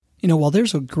While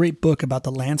there's a great book about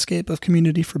the landscape of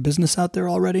community for business out there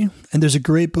already, and there's a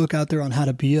great book out there on how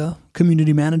to be a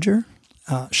community manager,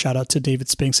 shout out to David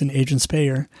Spinks and Agent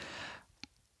Spayer,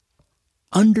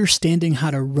 understanding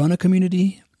how to run a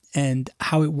community and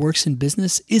how it works in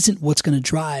business isn't what's going to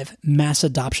drive mass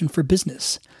adoption for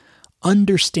business.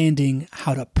 Understanding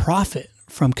how to profit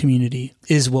from community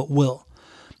is what will.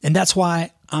 And that's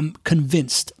why I'm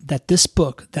convinced that this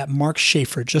book that Mark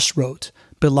Schaefer just wrote,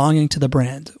 Belonging to the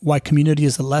Brand, Why Community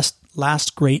is the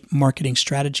Last Great Marketing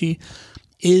Strategy,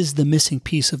 is the missing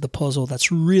piece of the puzzle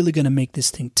that's really going to make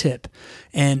this thing tip.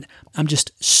 And I'm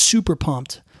just super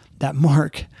pumped that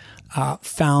Mark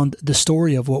found the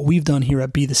story of what we've done here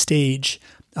at Be the Stage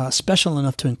special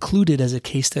enough to include it as a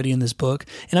case study in this book.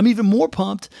 And I'm even more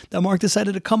pumped that Mark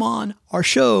decided to come on our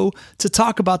show to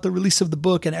talk about the release of the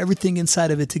book and everything inside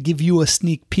of it, to give you a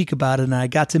sneak peek about it. And I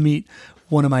got to meet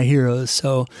one of my heroes.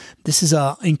 So this is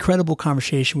an incredible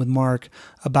conversation with Mark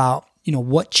about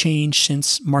what changed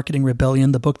since Marketing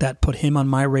Rebellion, the book that put him on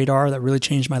my radar, that really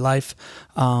changed my life,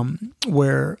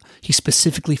 where he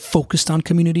specifically focused on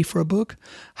community for a book,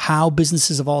 how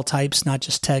businesses of all types, not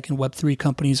just tech and Web3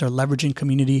 companies, are leveraging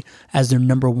community as their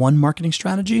number one marketing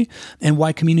strategy, and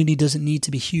why community doesn't need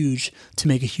to be huge to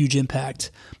make a huge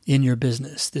impact in your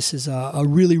business. This is a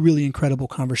really, really incredible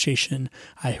conversation.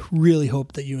 I really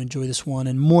hope that you enjoy this one.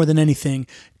 And more than anything,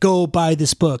 go buy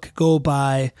this book. Go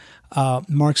buy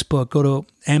Mark's book. Go to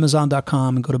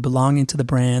Amazon.com and go to Belonging to the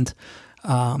Brand,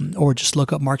 or just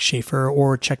look up Mark Schaefer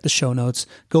or check the show notes.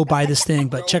 Go buy this thing,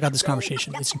 but check out this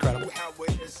conversation. It's incredible.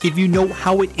 If you know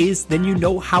how it is, then you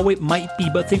know how it might be.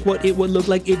 But think what it would look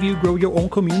like if you grow your own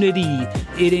community.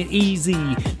 It ain't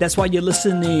easy. That's why you're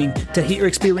listening, to hear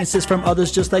experiences from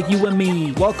others just like you and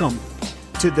me. Welcome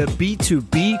to the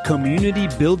B2B Community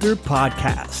Builder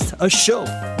Podcast, a show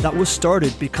that was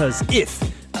started because if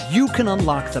you can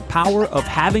unlock the power of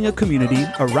having a community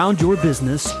around your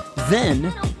business,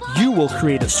 then you will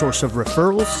create a source of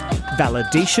referrals,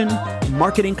 validation,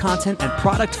 marketing content, and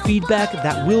product feedback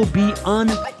that will be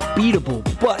unbeatable.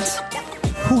 But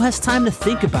who has time to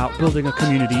think about building a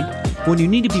community when you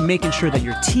need to be making sure that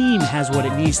your team has what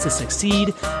it needs to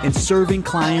succeed in serving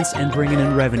clients and bringing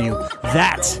in revenue?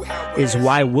 That is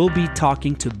why we'll be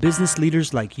talking to business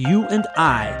leaders like you and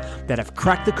I that have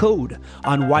cracked the code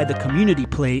on why the community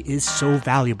play is so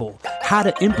valuable, how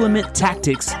to implement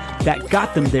tactics that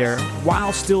got them there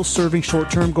while still serving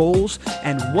short-term goals,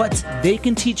 and what they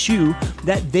can teach you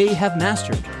that they have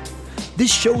mastered.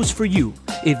 This show is for you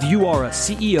if you are a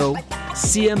CEO,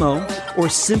 CMO, or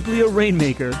simply a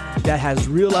rainmaker that has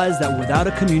realized that without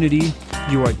a community,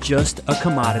 you are just a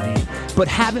commodity, but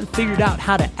haven't figured out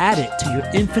how to add it to your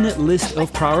infinite list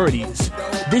of priorities.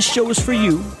 This show is for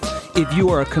you if you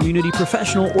are a community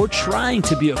professional or trying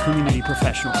to be a community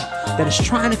professional that is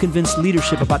trying to convince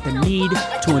leadership about the need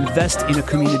to invest in a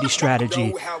community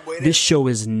strategy. This show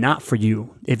is not for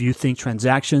you if you think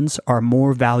transactions are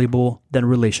more valuable than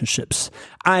relationships.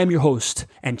 I am your host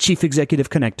and Chief Executive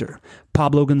Connector,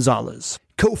 Pablo Gonzalez,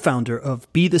 co-founder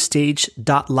of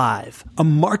BeTheStage.live, a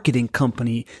marketing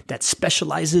company that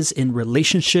specializes in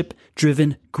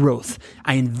relationship-driven growth.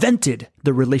 I invented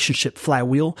the relationship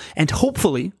flywheel, and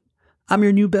hopefully I'm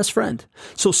your new best friend.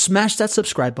 So smash that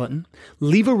subscribe button,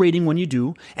 leave a rating when you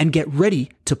do, and get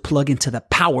ready to plug into the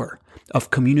power of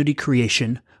community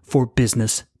creation for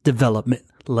business development.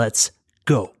 Let's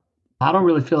go. I don't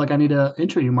really feel like I need to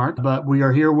intro you, Mark, but we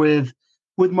are here with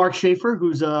Mark Schaefer,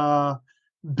 who's a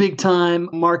big-time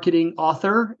marketing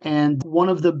author and one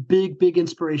of the big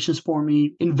inspirations for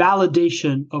me in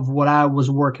validation of what I was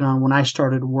working on when I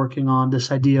started working on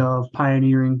this idea of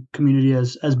pioneering community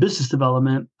as business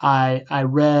development. I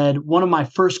read, one of my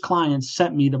first clients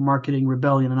sent me the Marketing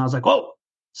Rebellion, and I was like, whoa,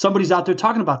 somebody's out there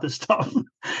talking about this stuff.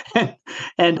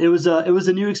 and it was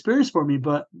a new experience for me.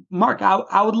 But Mark,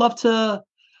 I would love to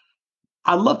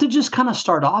just kind of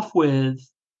start off with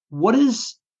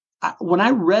when I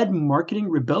read Marketing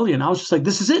Rebellion, I was just like,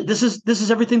 this is it. This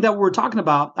is everything that we're talking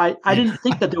about. I didn't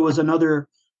think that there was another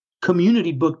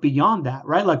community book beyond that,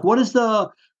 right? Like, what is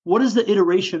the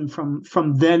iteration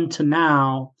from then to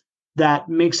now that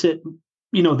makes it,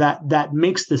 that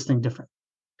makes this thing different?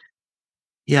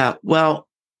 Yeah, well,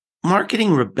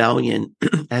 Marketing Rebellion,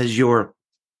 as you're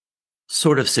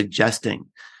sort of suggesting,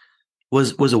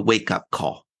 was a wake-up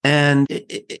call. And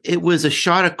it was a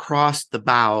shot across the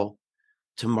bow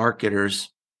to marketers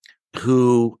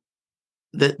who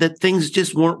that things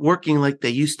just weren't working like they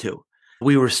used to.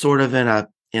 We were sort of in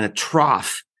a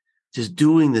trough, just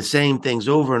doing the same things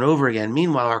over and over again.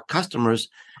 Meanwhile, our customers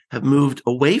have moved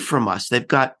away from us. They've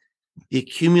got the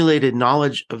accumulated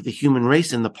knowledge of the human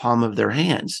race in the palm of their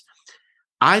hands.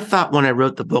 I thought when I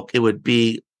wrote the book,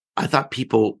 I thought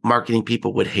marketing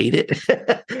people would hate it.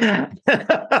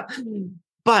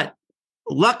 But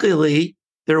luckily,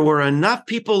 there were enough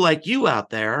people like you out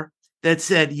there that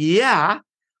said, yeah,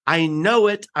 I know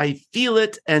it, I feel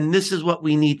it, and this is what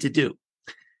we need to do.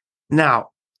 Now,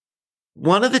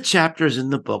 one of the chapters in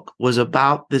the book was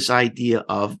about this idea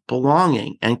of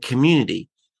belonging and community.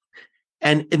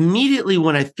 And immediately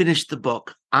when I finished the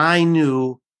book, I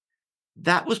knew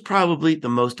that was probably the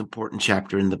most important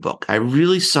chapter in the book. I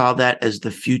really saw that as the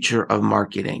future of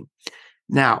marketing.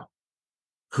 Now,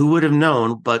 who would have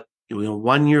known, but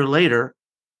 1 year later,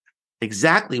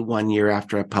 exactly 1 year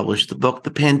after I published the book,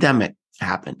 the pandemic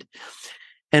happened.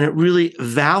 And it really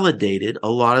validated a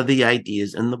lot of the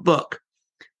ideas in the book.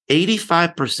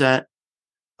 85%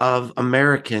 of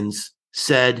Americans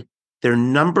said their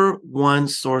number one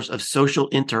source of social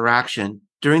interaction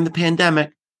during the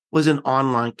pandemic was an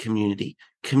online community.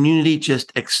 Community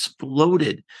just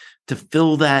exploded to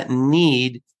fill that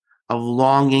need of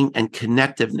longing and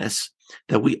connectiveness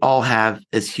that we all have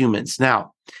as humans.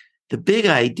 Now, the big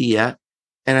idea,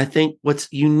 and I think what's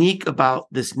unique about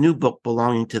this new book,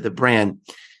 Belonging to the Brand,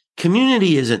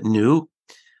 community isn't new,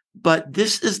 but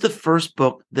this is the first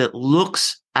book that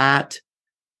looks at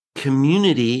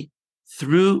community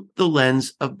through the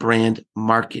lens of brand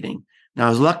marketing. Now, I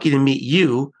was lucky to meet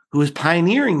you, who was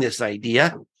pioneering this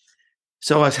idea.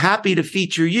 So I was happy to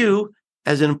feature you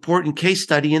as an important case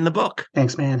study in the book.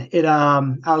 Thanks, man.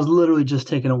 I was literally just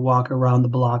taking a walk around the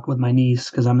block with my niece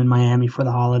because I'm in Miami for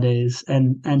the holidays,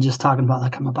 and just talking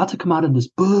about I'm about to come out in this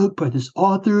book by this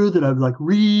author that I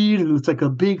read, and it's a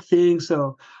big thing.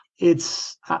 So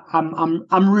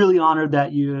I'm really honored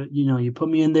that you put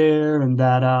me in there, and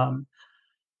that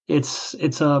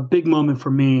it's a big moment for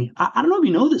me. I don't know if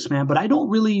you know this, man, but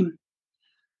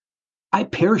I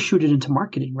parachuted into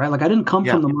marketing, right? I didn't come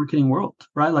from the marketing world,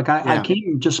 right? I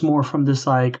came just more from this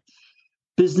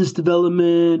business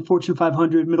development, Fortune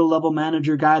 500 middle level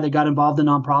manager guy that got involved in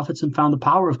nonprofits and found the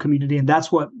power of community. And that's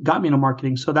what got me into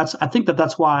marketing. So I think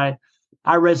that's why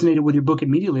I resonated with your book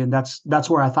immediately. And that's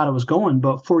where I thought it was going.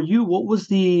 But for you, what was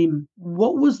the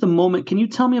moment? Can you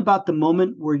tell me about the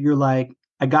moment where you're like,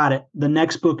 I got it. The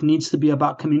next book needs to be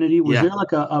about community. Was there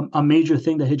a major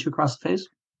thing that hit you across the face?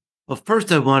 Well,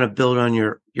 first, I want to build on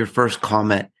your first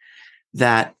comment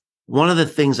that one of the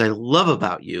things I love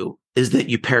about you is that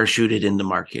you parachuted into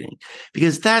marketing,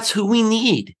 because that's who we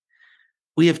need.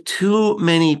 We have too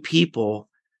many people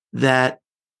that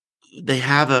they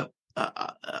have a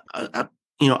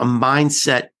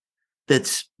mindset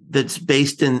that's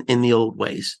based in the old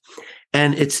ways,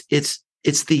 and it's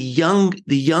the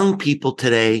young people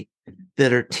today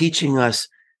that are teaching us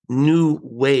new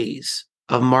ways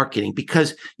of marketing,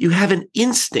 because you have an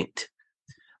instinct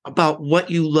about what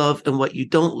you love and what you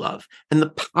don't love. And the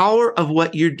power of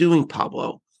what you're doing,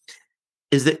 Pablo,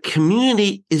 is that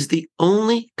community is the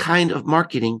only kind of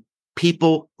marketing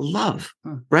people love,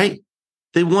 right?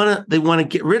 They want to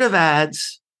get rid of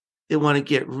ads. They want to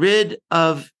get rid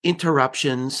of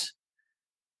interruptions.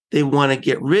 They want to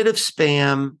get rid of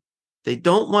spam. They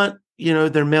don't want,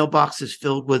 their mailboxes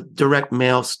filled with direct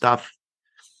mail stuff.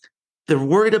 They're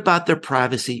worried about their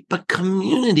privacy, but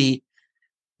community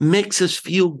makes us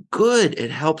feel good.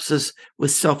 It helps us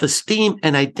with self-esteem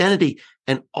and identity,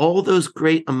 and all those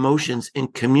great emotions in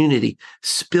community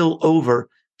spill over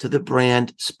to the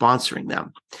brand sponsoring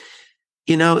them.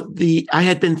 I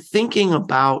had been thinking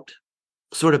about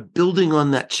sort of building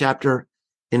on that chapter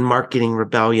in Marketing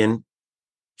Rebellion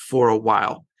for a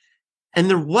while. And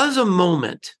there was a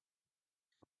moment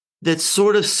that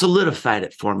sort of solidified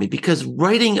it for me, because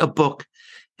writing a book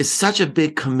is such a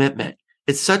big commitment.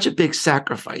 It's such a big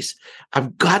sacrifice.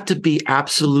 I've got to be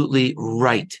absolutely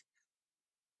right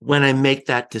when I make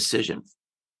that decision.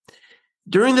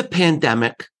 During the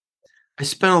pandemic, I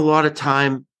spent a lot of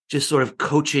time just sort of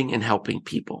coaching and helping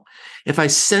people. If I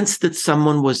sensed that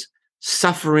someone was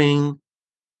suffering,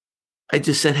 I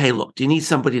just said, hey, look, do you need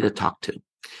somebody to talk to?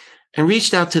 And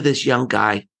reached out to this young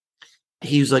guy.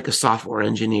 He was like a software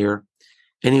engineer,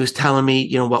 and he was telling me,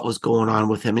 what was going on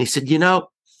with him. And he said,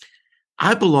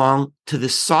 I belong to the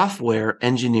software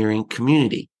engineering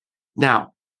community.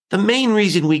 Now, the main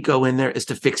reason we go in there is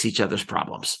to fix each other's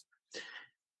problems.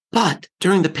 But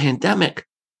during the pandemic,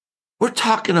 we're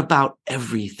talking about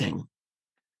everything.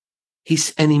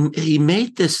 He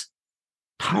made this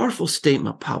powerful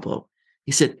statement, Pablo.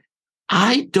 He said,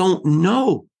 I don't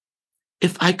know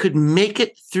if I could make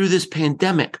it through this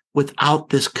pandemic without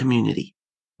this community.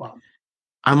 Wow.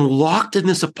 I'm locked in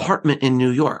this apartment in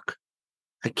New York.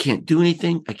 I can't do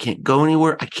anything. I can't go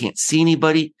anywhere. I can't see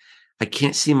anybody. I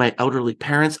can't see my elderly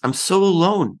parents. I'm so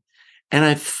alone. And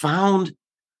I found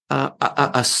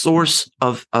a source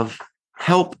of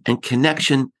help and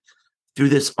connection through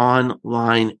this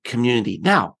online community.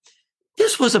 Now,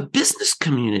 this was a business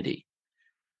community.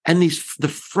 And the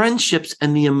friendships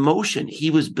and the emotion he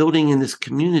was building in this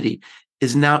community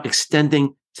is now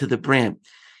extending to the brand.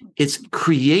 It's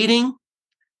creating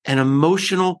an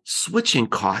emotional switching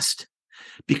cost,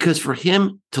 because for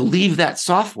him to leave that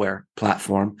software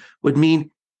platform would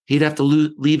mean he'd have to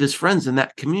leave his friends in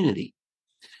that community.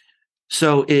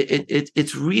 So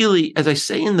it's really, as I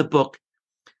say in the book,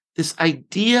 this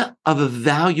idea of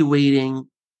evaluating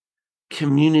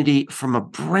community from a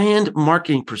brand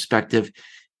marketing perspective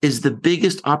is the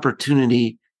biggest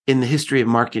opportunity in the history of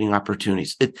marketing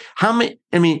opportunities. When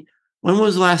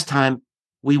was the last time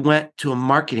we went to a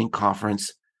marketing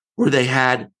conference where they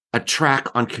had a track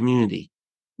on community?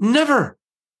 Never.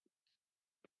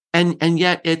 And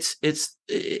yet it's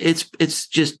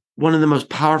just one of the most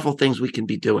powerful things we can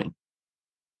be doing.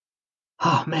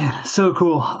 Oh man, so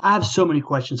cool. I have so many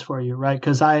questions for you, right?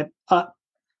 Because I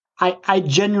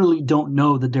genuinely don't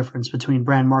know the difference between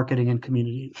brand marketing and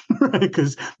community, right?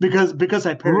 Because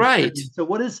I parachute. Right. So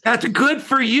what is that's good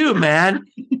for you, man?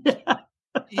 Yeah.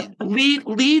 Lead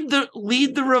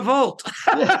the revolt.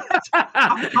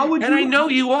 How would and you? I know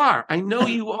you are. I know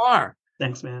you are.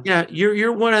 Thanks, man. Yeah,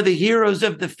 you're one of the heroes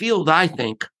of the field, I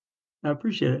think. I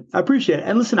appreciate it.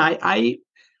 And listen, I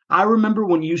remember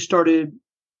when you started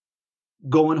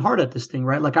going hard at this thing,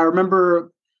 right? Like I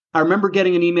remember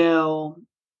getting an email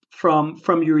from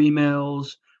your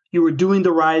emails. You were doing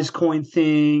the Rise Coin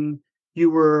thing. I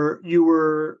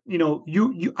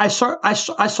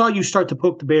saw you start to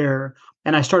poke the bear,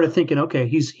 and I started thinking, okay,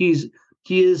 he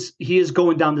is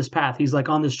going down this path. He's like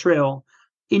on this trail.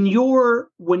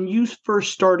 When you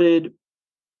first started,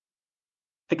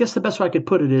 I guess the best way I could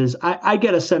put it is I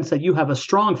get a sense that you have a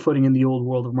strong footing in the old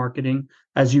world of marketing,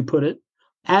 as you put it.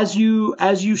 As you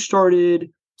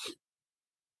started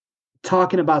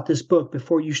talking about this book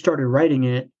before you started writing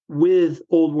it with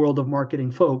old world of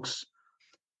marketing folks,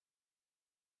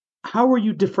 how were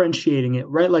you differentiating it,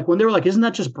 right? Like when they were like, isn't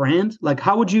that just brand? Like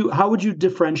how would you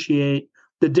differentiate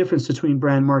the difference between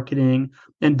brand marketing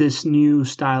and this new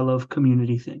style of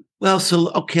community thing? Well,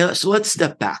 so let's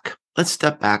step back.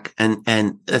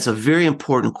 And that's a very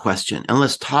important question. And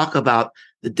let's talk about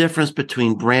the difference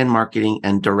between brand marketing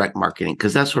and direct marketing,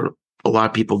 because that's where a lot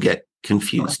of people get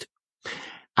confused. Okay.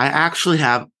 I actually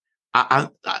have, I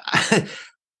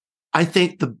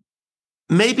think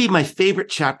maybe my favorite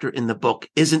chapter in the book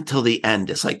isn't till the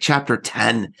end. It's like chapter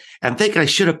 10. I'm thinking I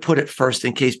should have put it first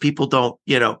in case people don't,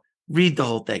 read the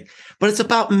whole thing. But it's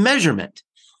about measurement.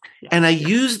 Yeah. And I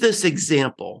use this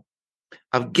example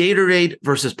of Gatorade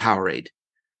versus Powerade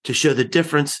to show the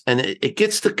difference. And it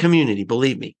gets the community,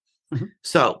 believe me. Mm-hmm.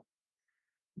 So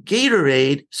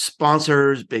Gatorade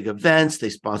sponsors big events. They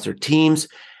sponsor teams.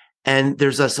 And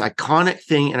there's this iconic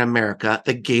thing in America,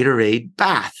 the Gatorade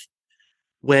bath.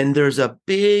 When there's a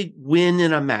big win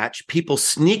in a match, people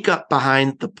sneak up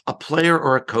behind a player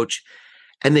or a coach,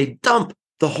 and they dump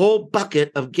the whole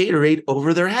bucket of Gatorade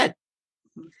over their head.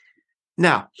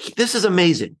 Now, this is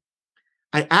amazing.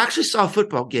 I actually saw a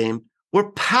football game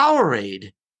where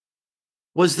Powerade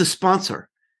was the sponsor.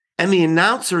 And the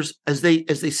announcers, as they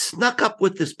snuck up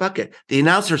with this bucket, the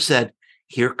announcer said,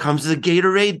 "Here comes the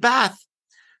Gatorade bath."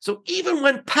 So even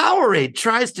when Powerade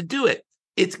tries to do it,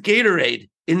 it's Gatorade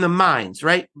in the minds,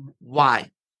 right? Why?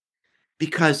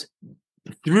 Because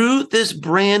through this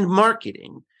brand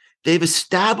marketing, they've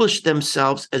established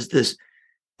themselves as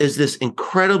this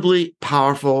incredibly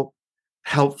powerful,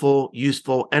 helpful,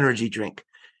 useful energy drink.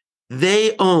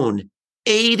 They own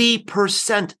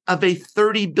 80% of a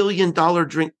 $30 billion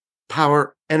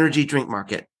energy drink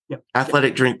market,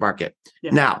 athletic drink market.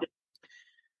 Yeah. Now,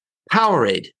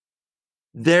 Powerade,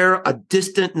 they're a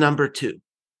distant number two.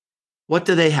 What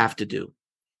do they have to do?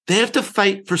 They have to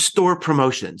fight for store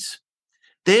promotions.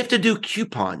 They have to do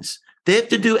coupons. They have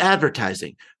to do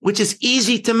advertising, which is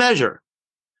easy to measure,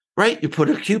 right? You put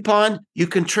a coupon, you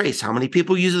can trace how many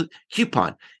people use a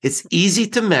coupon. It's easy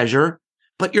to measure,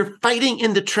 but you're fighting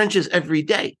in the trenches every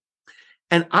day.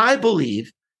 And I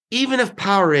believe even if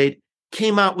Powerade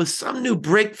came out with some new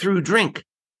breakthrough drink,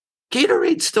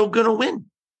 Gatorade's still going to win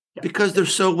because they're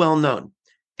so well known.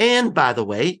 And by the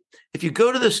way, if you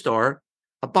go to the store,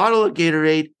 a bottle of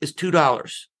Gatorade is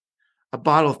 $2. A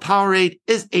bottle of Powerade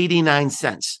is 89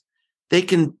 cents. They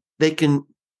can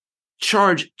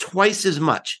charge twice as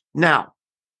much. Now,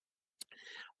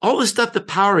 all the stuff that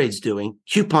Powerade's doing,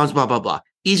 coupons, blah, blah, blah,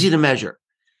 easy to measure.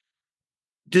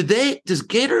 Does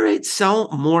Gatorade sell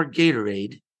more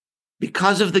Gatorade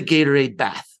because of the Gatorade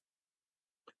bath?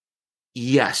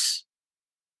 Yes.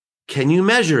 Can you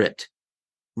measure it?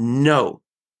 No.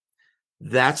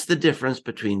 That's the difference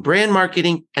between brand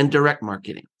marketing and direct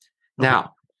marketing.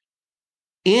 Now,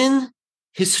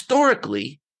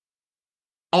 historically,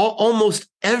 almost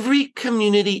every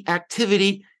community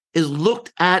activity is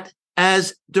looked at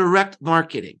as direct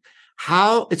marketing.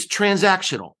 How it's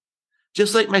transactional.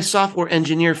 Just like my software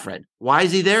engineer friend. Why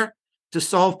is he there? To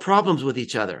solve problems with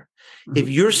each other. Mm-hmm. If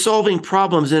you're solving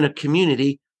problems in a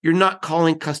community, you're not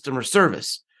calling customer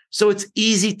service. So it's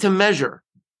easy to measure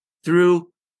through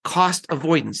cost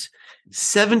avoidance.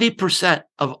 70%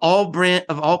 of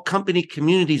all company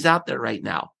communities out there right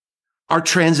now are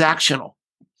transactional,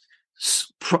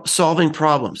 solving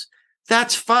problems.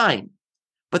 That's fine,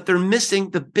 but they're missing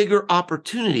the bigger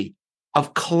opportunity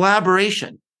of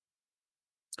collaboration,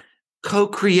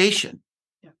 co-creation,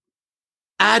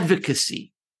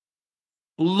 advocacy,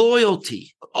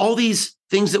 loyalty, all these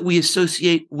things that we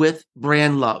associate with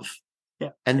brand love.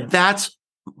 That's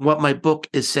what my book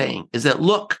is saying, is that,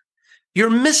 look, you're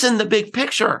missing the big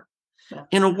picture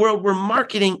in a world where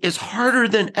marketing is harder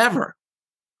than ever.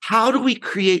 How do we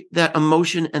create that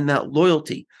emotion and that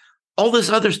loyalty? All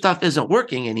this other stuff isn't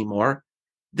working anymore.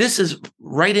 This is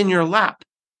right in your lap.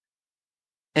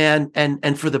 And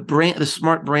for the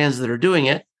smart brands that are doing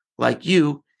it, like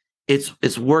you,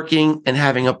 it's working and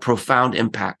having a profound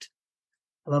impact.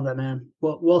 I love that, man.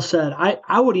 Well said.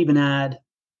 I would even add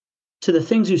to the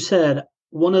things you said,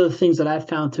 one of the things that I've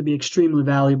found to be extremely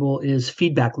valuable is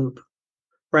feedback loop,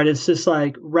 right? It's just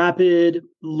like rapid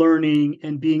learning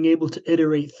and being able to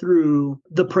iterate through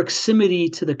the proximity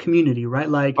to the community, right?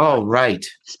 Like, right.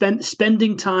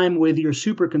 Spending time with your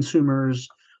super consumers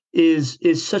is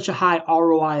such a high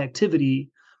ROI activity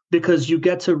because you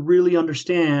get to really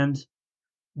understand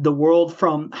the world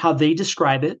from how they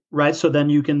describe it, right? So then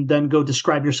you can then go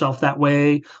describe yourself that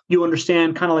way. You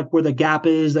understand kind of like where the gap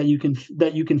is that you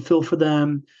can fill for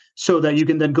them, so that you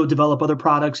can then go develop other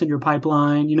products in your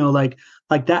pipeline. You know, like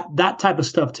that type of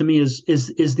stuff to me is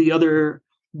the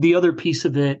other piece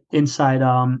of it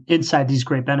inside these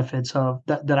great benefits of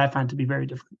that I find to be very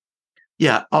different.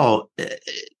 Yeah.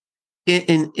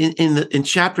 In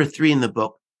chapter 3 in the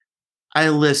book, I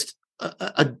list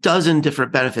a dozen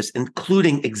different benefits,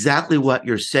 including exactly what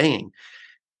you're saying: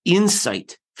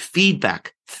 insight,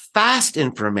 feedback, fast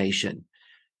information,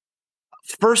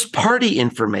 first party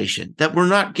information that we're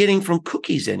not getting from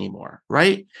cookies anymore,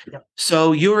 right? Yep.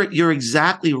 So you're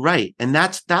exactly right. And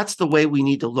that's the way we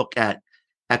need to look at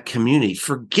community.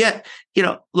 Forget,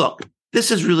 look, this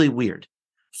is really weird.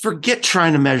 Forget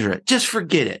trying to measure it. Just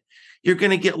forget it. You're going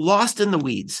to get lost in the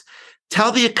weeds.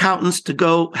 Tell the accountants to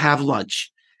go have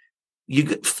lunch.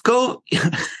 You go,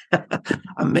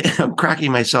 I'm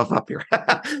cracking myself up here.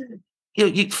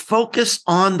 You focus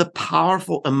on the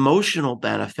powerful emotional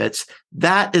benefits.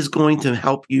 That is going to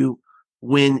help you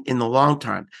win in the long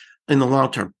term.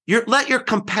 Let your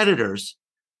competitors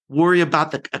worry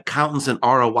about the accountants and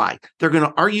ROI. They're going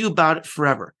to argue about it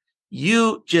forever.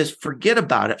 You just forget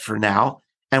about it for now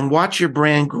and watch your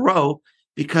brand grow,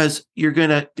 because you're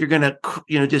gonna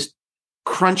just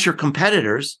crunch your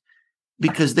competitors,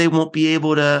 because they won't be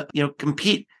able to,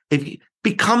 compete. If you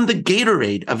become the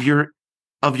Gatorade of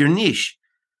your niche,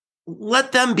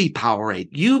 let them be Powerade.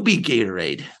 You be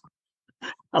Gatorade.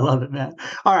 I love it, man.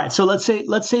 All right. So let's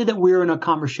say that we're in a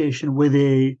conversation with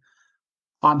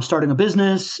I'm starting a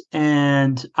business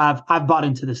and I've bought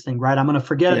into this thing, right? I'm going to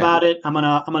forget about it. I'm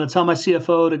going to tell my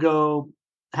CFO to go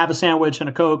have a sandwich and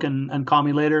a Coke and call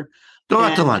me later. Go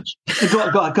out to lunch.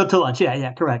 Go to lunch.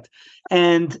 Yeah, correct.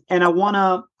 And I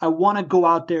wanna go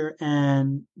out there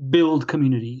and build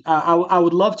community. I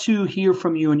would love to hear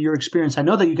from you and your experience. I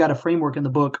know that you got a framework in the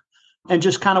book, and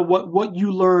just kind of what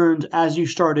you learned as you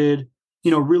started,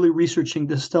 really researching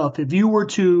this stuff. If you were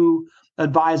to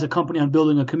advise a company on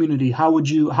building a community, how would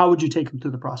you take them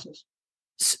through the process?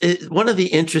 One of the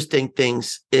interesting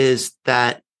things is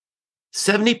that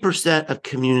 70% of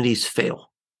communities fail.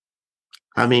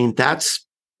 I mean, that's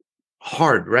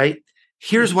hard, right?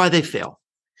 Here's why they fail.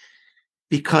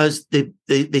 Because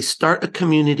they start a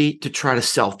community to try to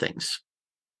sell things,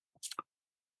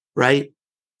 right?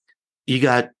 You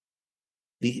got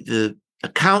the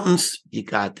accountants, you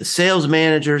got the sales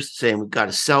managers saying, we've got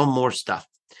to sell more stuff.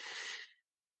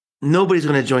 Nobody's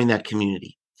going to join that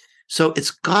community. So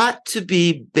it's got to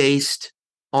be based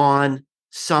on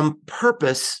some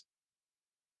purpose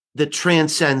that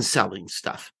transcends selling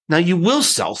stuff. Now, you will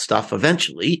sell stuff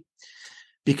eventually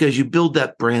because you build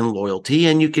that brand loyalty,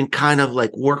 and you can kind of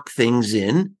like work things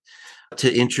in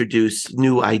to introduce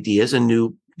new ideas and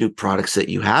new products that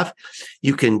you have.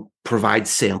 You can provide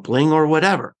sampling or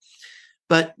whatever.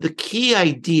 But the key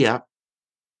idea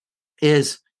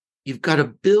is you've got to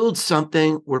build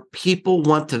something where people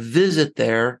want to visit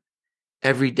there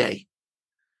every day,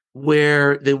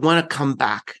 where they want to come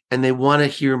back and they want to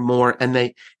hear more. And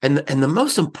the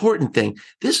most important thing,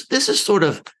 this is sort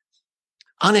of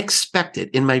unexpected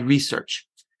in my research.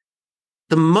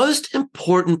 The most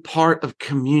important part of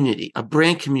community, a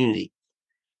brand community,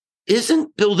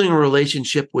 isn't building a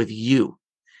relationship with you.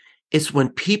 It's when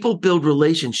people build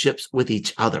relationships with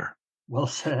each other. Well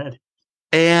said.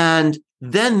 And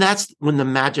then that's when the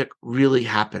magic really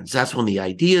happens. That's when the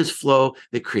ideas flow,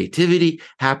 the creativity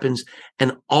happens,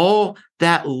 and all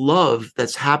that love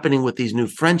that's happening with these new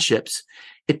friendships,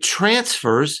 it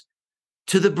transfers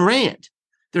to the brand.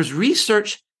 There's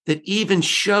research that even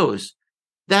shows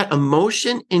that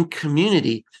emotion in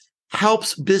community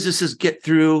helps businesses get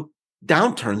through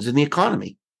downturns in the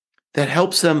economy. That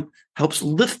helps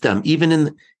lift them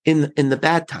even in the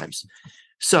bad times.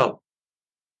 So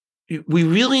we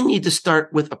really need to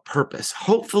start with a purpose.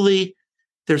 Hopefully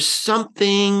there's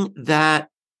something that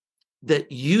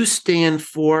you stand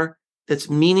for that's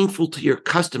meaningful to your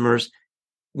customers,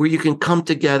 where you can come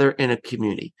together in a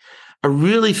community. A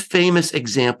really famous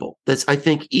example that's, I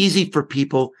think, easy for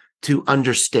people to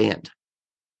understand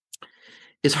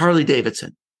is Harley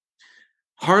Davidson.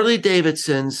 Harley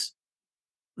Davidson's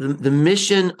the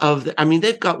mission of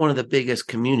they've got one of the biggest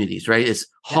communities, right? It's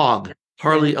HOG,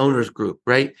 Harley Owners Group,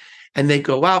 right? And they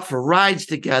go out for rides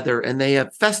together, and they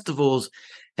have festivals,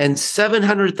 and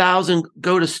 700,000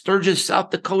 go to Sturgis, South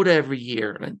Dakota every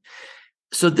year. And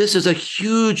so this is a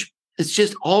huge, it's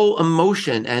just all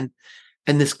emotion and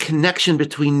this connection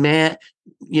between men,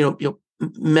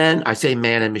 I say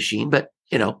man and machine, but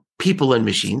people and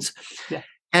machines. Yeah.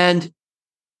 And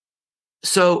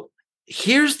so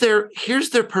here's their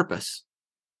purpose.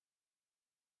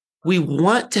 We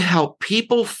want to help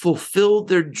people fulfill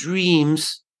their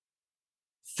dreams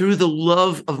through the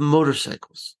love of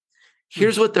motorcycles.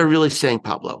 Here's what they're really saying,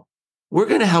 Pablo. We're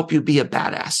going to help you be a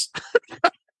badass.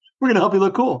 We're going to help you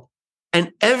look cool.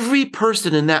 And every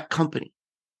person in that company,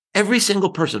 every single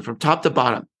person from top to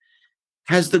bottom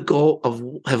has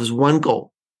one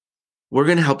goal. We're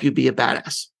going to help you be a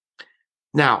badass.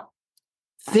 Now,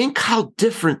 think how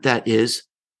different that is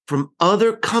from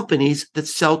other companies that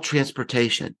sell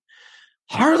transportation.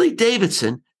 Harley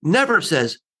Davidson never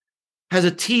has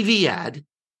a TV ad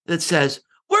that says,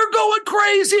 "We're going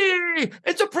crazy.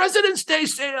 It's a President's Day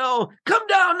sale. Come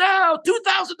down now,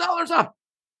 $2,000 off."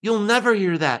 You'll never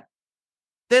hear that.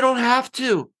 They don't have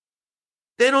to.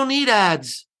 They don't need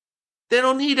ads. They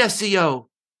don't need SEO.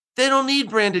 They don't need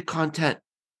branded content.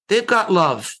 They've got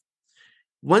love.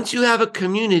 Once you have a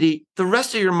community, the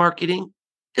rest of your marketing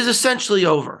is essentially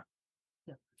over.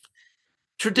 Yeah.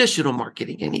 Traditional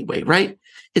marketing anyway, right?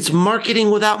 It's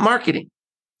marketing without marketing.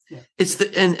 Yeah.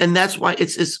 And that's why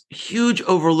it's this huge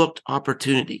overlooked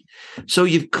opportunity. So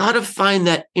you've got to find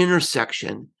that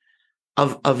intersection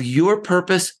of your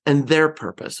purpose and their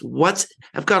purpose.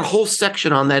 I've got a whole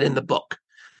section on that in the book.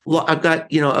 I've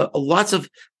got, lots of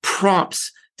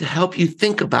prompts to help you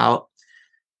think about,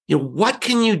 what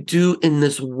can you do in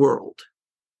this world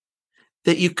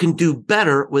that you can do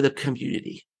better with a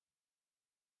community?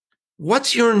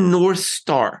 What's your North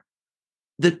Star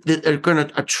that are going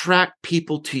to attract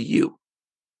people to you?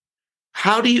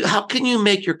 How can you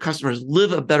make your customers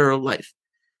live a better life?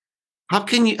 How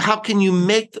can you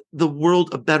make the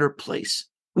world a better place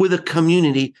with a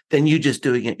community than you just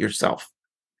doing it yourself?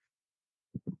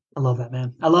 I love that,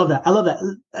 man. I love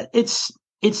that.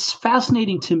 It's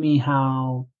fascinating to me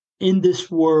how in this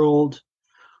world,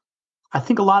 I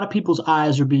think a lot of people's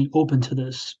eyes are being open to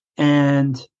this,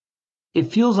 and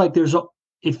it feels like there's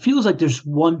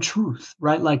one truth,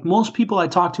 right? Like most people I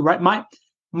talk to, right? My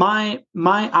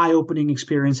eye-opening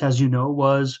experience, as you know,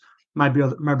 was my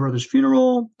brother's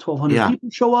funeral. 1,200 people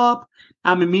show up.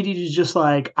 I'm immediately just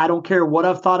like, I don't care what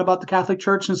I've thought about the Catholic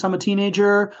Church since I'm a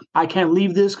teenager. I can't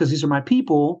leave this because these are my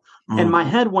people. And my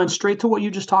head went straight to what you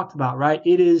just talked about, right?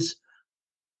 It is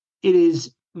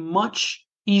much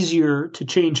easier to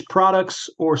change products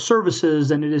or services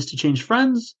than it is to change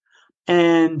friends.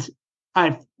 And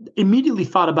I immediately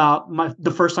thought about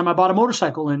the first time I bought a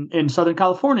motorcycle in Southern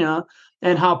California,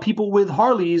 and how people with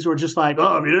Harleys were just like,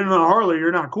 "Oh, if you didn't know a Harley,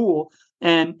 you're not cool."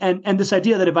 And this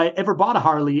idea that if I ever bought a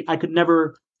Harley, I could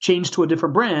never change to a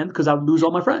different brand because I would lose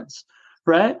all my friends,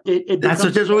 right? That's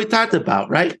just what we talked about,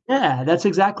 right? Yeah, that's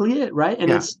exactly it, right?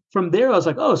 And it's from there I was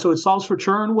like, oh, so it solves for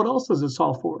churn. What else does it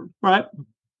solve for, right?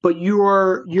 But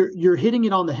you're hitting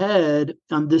it on the head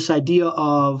on this idea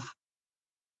of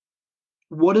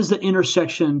what is the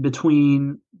intersection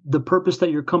between the purpose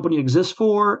that your company exists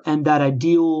for and that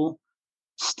ideal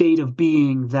state of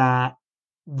being that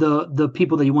the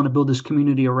people that you want to build this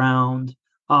community around,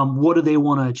 what do they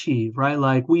want to achieve, right?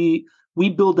 Like we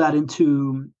build that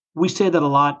into, we say that a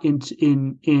lot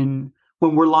in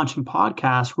when we're launching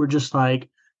podcasts. We're just like,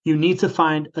 you need to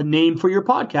find a name for your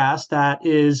podcast that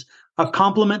is a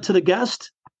compliment to the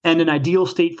guest and an ideal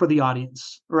state for the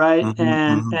audience, right?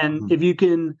 And if you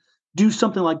can do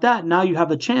something like that, now you have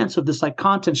the chance of this like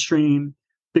content stream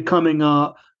becoming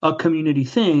a community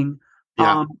thing.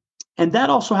 Yeah. And that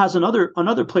also has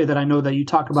another play that I know that you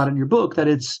talk about in your book, that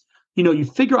it's, you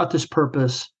figure out this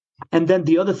purpose. And then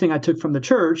the other thing I took from the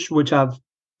church, which I've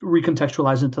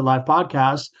recontextualized into live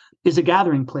podcasts, is a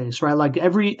gathering place, right? Like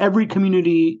every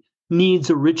community needs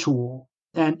a ritual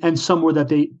and somewhere that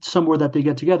they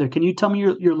get together. Can you tell me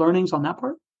your learnings on that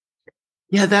part?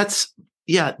 Yeah,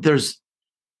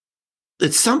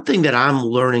 it's something that I'm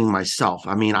learning myself.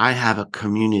 I mean, I have a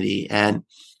community, and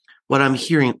what I'm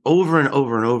hearing over and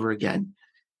over and over again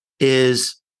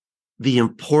is the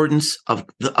importance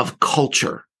of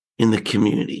culture in the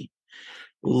community,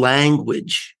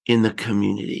 language in the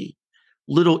community,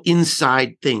 little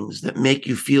inside things that make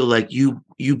you feel like you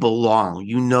belong,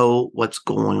 what's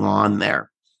going on there.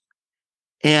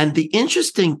 And the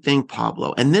interesting thing,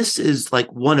 Pablo, and this is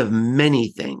like one of many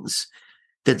things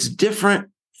that's different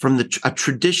from a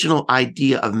traditional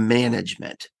idea of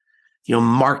management,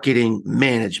 marketing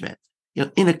management.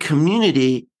 In a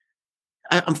community,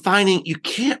 I'm finding you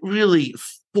can't really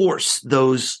force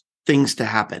those things to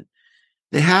happen.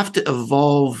 They have to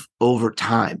evolve over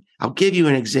time. I'll give you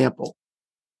an example.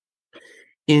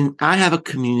 I have a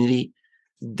community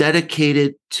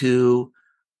dedicated to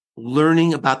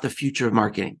learning about the future of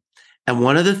marketing. And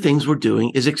one of the things we're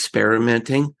doing is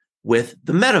experimenting with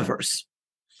the metaverse.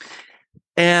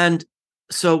 And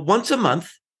so once a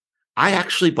month, I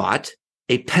actually bought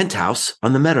a penthouse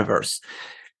on the metaverse,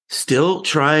 still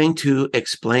trying to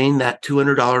explain that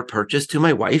 $200 purchase to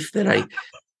my wife that I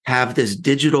have this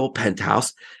digital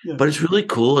penthouse, but it's really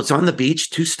cool. It's on the beach,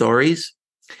 2 stories.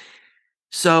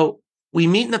 So we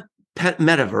meet in the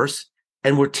metaverse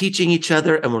and we're teaching each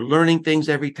other and we're learning things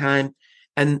every time.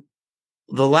 And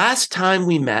the last time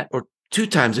we met, or 2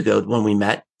 times ago when we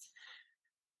met,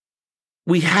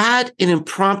 we had an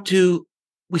impromptu,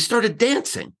 we started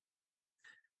dancing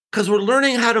because we're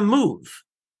learning how to move.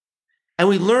 And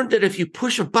we learned that if you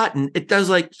push a button, it does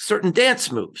like certain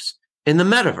dance moves in the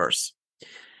metaverse.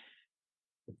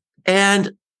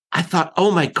 And I thought,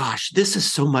 oh my gosh, this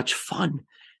is so much fun.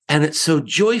 And it's so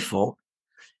joyful.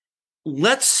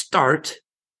 Let's start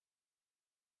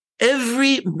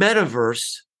every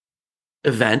metaverse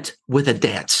event with a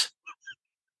dance.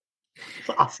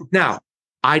 Awesome. Now,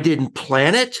 I didn't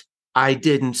plan it. I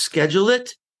didn't schedule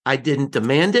it. I didn't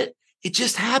demand it. It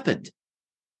just happened.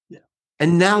 Yeah.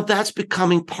 And now that's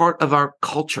becoming part of our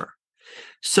culture.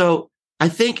 So I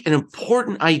think an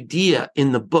important idea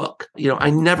in the book, I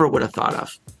never would have thought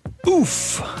of.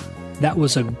 Oof. That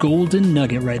was a golden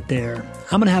nugget right there.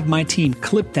 I'm going to have my team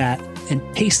clip that and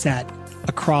paste that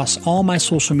across all my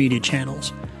social media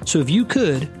channels. So if you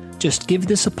could just give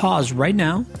this a pause right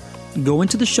now, go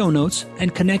into the show notes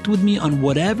and connect with me on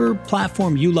whatever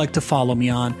platform you like to follow me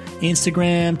on.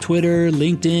 Instagram, Twitter,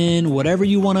 LinkedIn, whatever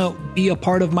you want to be a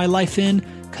part of my life in,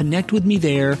 connect with me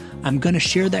there. I'm going to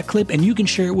share that clip and you can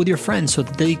share it with your friends so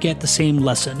that they get the same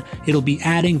lesson. It'll be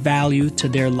adding value to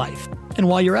their life. And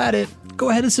while you're at it, go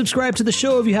ahead and subscribe to the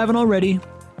show if you haven't already.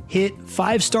 Hit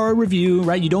 5-star review,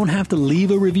 right? You don't have to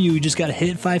leave a review. You just got to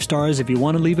hit 5 stars. If you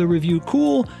want to leave a review,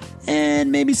 cool. And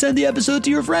maybe send the episode to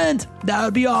your friend. That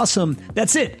would be awesome.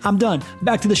 That's it. I'm done.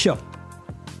 Back to the show.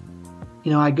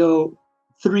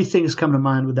 3 things come to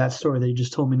mind with that story that you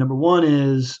just told me. Number 1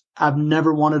 is I've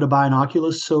never wanted to buy an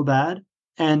Oculus so bad,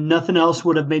 and nothing else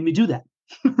would have made me do that.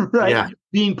 Right? Yeah.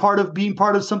 Being part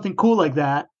of something cool like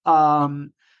that.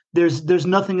 There's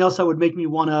nothing else that would make me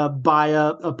want to buy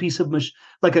a piece of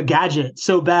like a gadget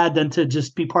so bad than to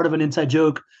just be part of an inside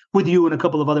joke with you and a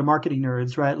couple of other marketing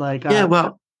nerds, right? Like,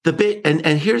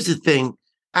 and here's the thing.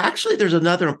 Actually, there's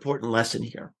another important lesson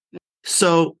here.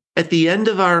 So at the end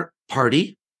of our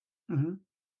party,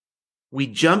 we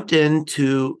jumped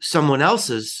into someone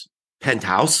else's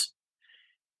penthouse,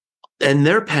 and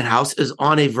their penthouse is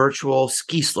on a virtual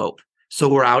ski slope. So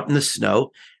we're out in the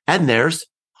snow, and there's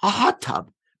a hot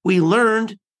tub. We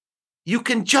learned you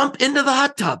can jump into the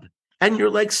hot tub and you're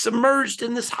like submerged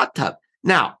in this hot tub.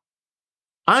 Now,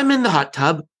 I'm in the hot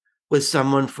tub with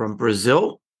someone from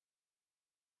Brazil,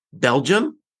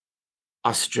 Belgium,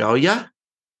 Australia,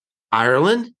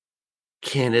 Ireland,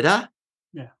 Canada.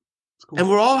 Yeah. Cool. And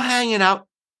we're all hanging out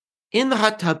in the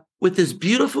hot tub with this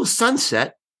beautiful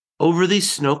sunset over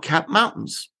these snow-capped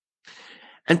mountains.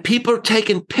 And people are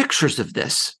taking pictures of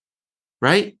this,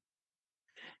 right?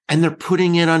 And they're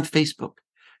putting it on Facebook.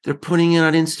 They're putting it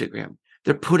on Instagram.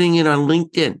 They're putting it on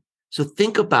LinkedIn. So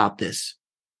think about this.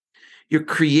 You're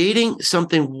creating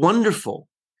something wonderful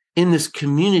in this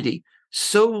community,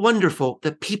 so wonderful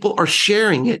that people are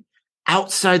sharing it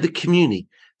outside the community.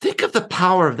 Think of the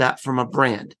power of that from a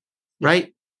brand,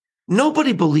 right?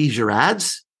 Nobody believes your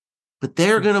ads, but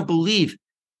they're going to believe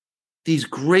these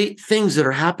great things that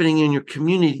are happening in your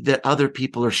community that other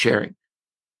people are sharing.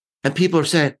 And people are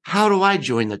saying, how do I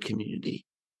join the community?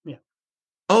 Yeah.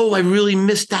 Oh, I really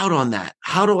missed out on that.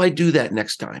 How do I do that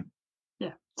next time?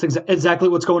 Yeah, it's exactly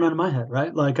what's going on in my head,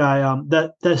 right? Like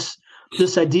this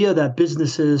idea that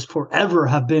businesses forever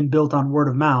have been built on word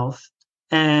of mouth,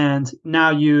 and now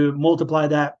you multiply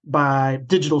that by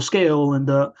digital scale and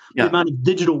the amount of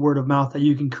digital word of mouth that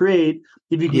you can create.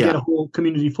 If you can get a whole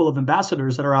community full of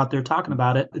ambassadors that are out there talking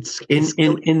about it, it's in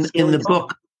the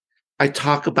book, I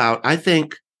talk about, I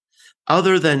think,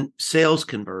 other than sales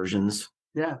conversions,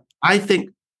 I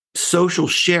think social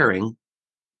sharing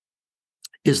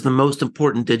is the most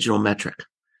important digital metric.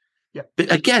 Yeah. But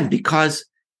again, because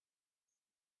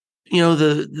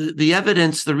the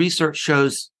evidence, the research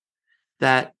shows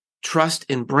that trust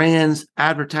in brands,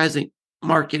 advertising,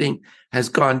 marketing has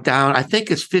gone down. I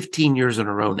think it's 15 years in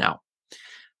a row now.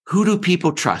 Who do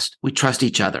people trust? We trust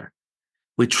each other.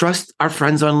 We trust our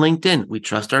friends on LinkedIn. We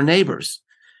trust our neighbors.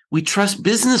 We trust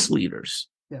business leaders.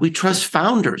 Yeah. We trust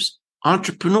founders,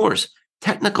 entrepreneurs,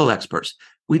 technical experts.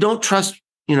 We don't trust,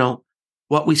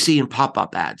 what we see in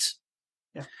pop-up ads.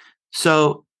 Yeah.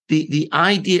 So the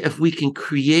idea, if we can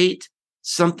create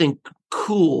something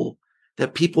cool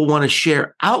that people want to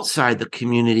share outside the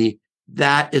community,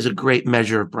 that is a great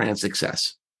measure of brand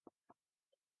success.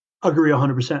 Agree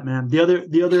 100%, man.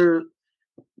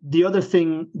 The other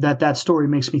thing that story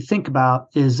makes me think about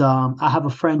is I have a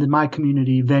friend in my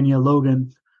community, Vanya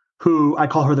Logan, who I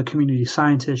call her the community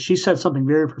scientist. She said something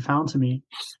very profound to me.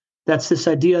 That's this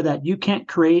idea that you can't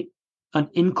create an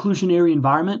inclusionary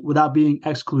environment without being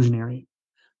exclusionary.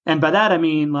 And by that, I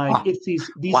mean, it's these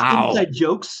inside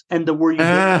jokes and the where you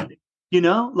get it,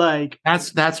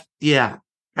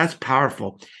 that's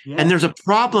powerful. Yeah. And there's a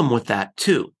problem with that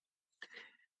too.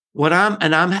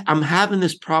 I'm having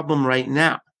this problem right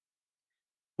now.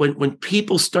 When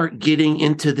people start getting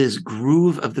into this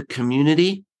groove of the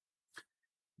community,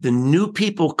 the new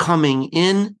people coming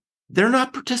in, they're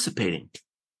not participating.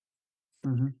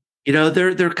 Mm-hmm.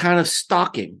 They're kind of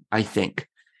stalking, I think.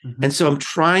 Mm-hmm. And so I'm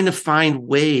trying to find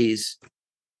ways,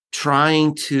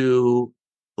 to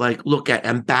look at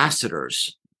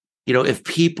ambassadors. If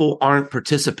people aren't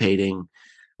participating,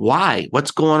 why?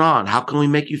 What's going on? How can we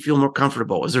make you feel more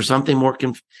comfortable? Is there something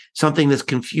something that's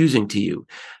confusing to you?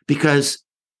 Because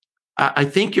I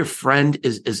think your friend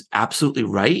is absolutely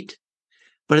right.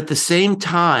 But at the same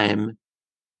time,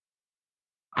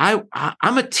 I'm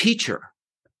a teacher.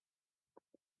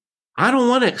 I don't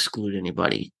want to exclude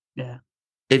anybody. Yeah.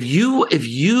 If you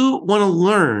want to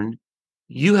learn,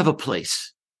 you have a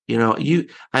place.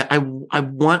 I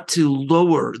want to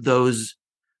lower those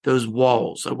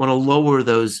walls. I want to lower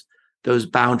those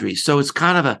boundaries. So it's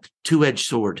kind of a two-edged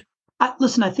sword.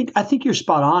 Listen, I think you're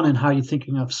spot on in how you're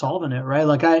thinking of solving it, right?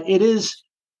 It is,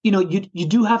 you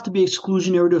do have to be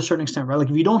exclusionary to a certain extent, right? Like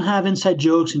if you don't have inside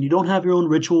jokes and you don't have your own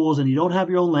rituals and you don't have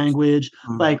your own language,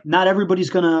 not everybody's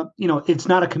gonna, it's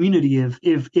not a community if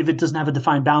it doesn't have a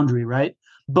defined boundary, right?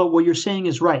 But what you're saying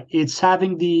is right. It's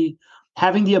having the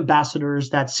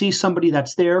ambassadors that see somebody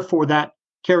that's there for that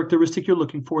characteristic you're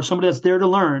looking for, somebody that's there to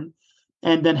learn,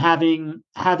 and then having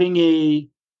a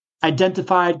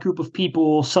identified group of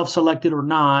people, self-selected or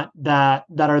not, that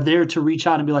are there to reach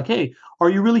out and be like, hey, are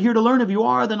you really here to learn? If you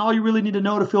are, then all you really need to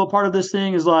know to feel a part of this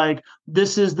thing is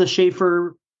this is the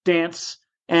Schaefer dance,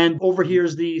 and over here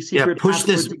is the secret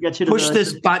password to get you to push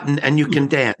this button and you can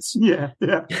dance. Yeah.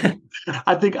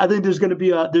 I think there's going to be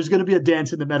a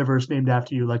dance in the metaverse named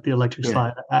after you, like the electric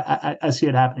slide. I see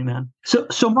it happening, man.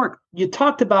 So Mark, you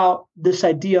talked about this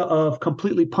idea of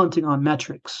completely punting on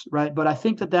metrics, right? But I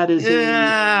think that is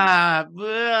okay,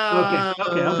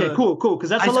 cool. Because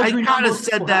that's a luxury. I kind of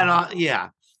said that. Yeah.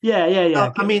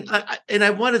 Okay. I mean, I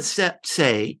want to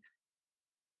say,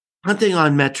 hunting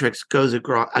on metrics goes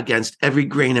against every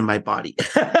grain in my body.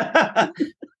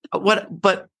 What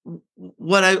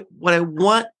I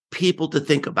want people to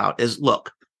think about is,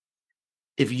 look,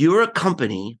 if you're a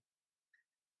company,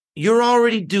 you're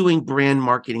already doing brand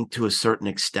marketing to a certain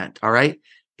extent. All right.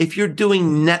 If you're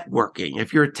doing networking,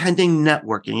 if you're attending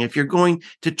networking, if you're going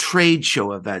to trade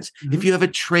show events, if you have a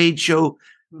trade show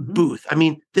booth, I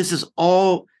mean, this is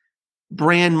all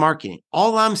brand marketing.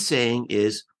 All I'm saying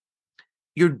is,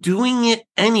 you're doing it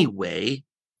anyway.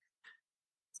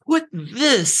 Put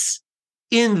this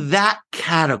in that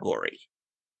category.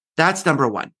 That's number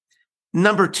one.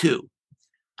 Number two,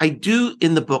 I do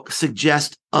in the book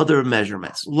suggest other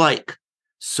measurements like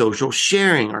social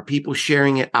sharing. Are people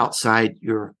sharing it outside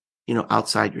your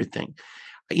thing?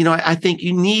 I think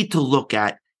you need to look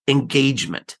at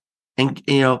engagement. And,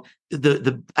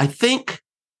 I think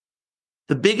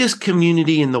the biggest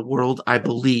community in the world, I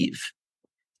believe,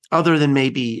 other than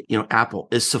maybe, Apple,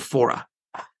 is Sephora.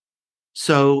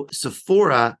 So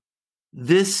Sephora,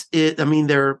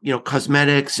 they're,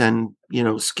 cosmetics and,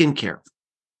 skincare.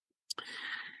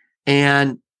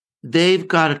 And they've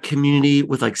got a community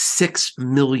with like 6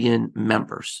 million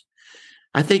members.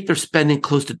 I think they're spending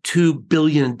close to $2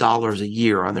 billion a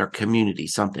year on their community,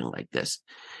 something like this.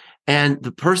 And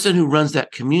the person who runs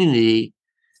that community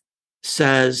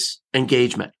says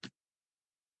engagement.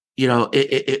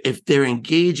 If they're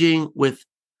engaging with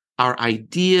our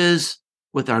ideas,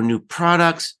 with our new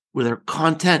products, with our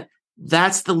content,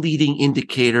 that's the leading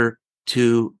indicator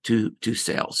to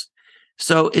sales.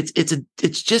 So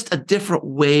it's just a different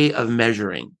way of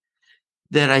measuring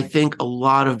that I think a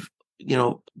lot of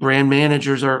brand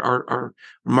managers or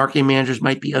marketing managers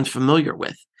might be unfamiliar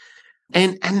with,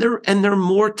 and they're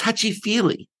more touchy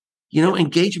feely.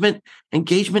 Engagement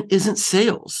isn't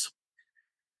sales,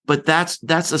 but that's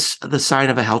the sign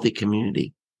of a healthy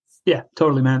community. Yeah,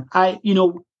 totally, man. I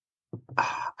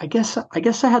guess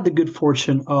I had the good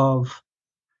fortune of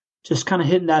just kind of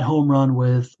hitting that home run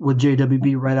with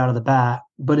JWB right out of the bat,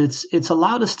 but it's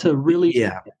allowed us to really,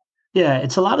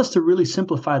 it's allowed us to really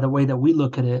simplify the way that we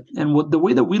look at it. And the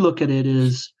way that we look at it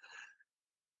is,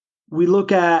 we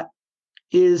look at,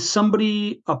 is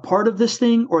somebody a part of this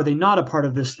thing or are they not a part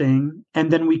of this thing?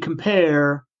 And then we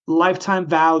compare lifetime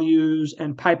values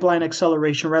and pipeline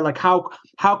acceleration, right? Like how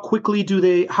quickly do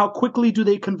they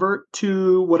convert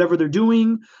to whatever they're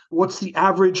doing? What's the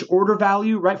average order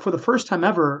value, right? For the first time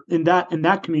ever in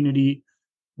that community,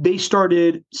 they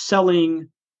started selling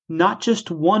not just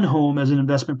one home as an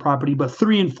investment property, but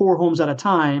 3 and 4 homes at a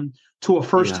time to a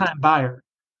first-time buyer.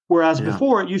 Whereas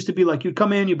before it used to be like you'd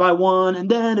come in, you buy one, and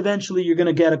then eventually you're going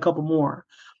to get a couple more.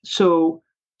 So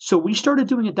we started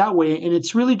doing it that way, and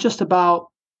it's really just about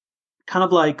kind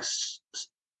of like,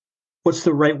 what's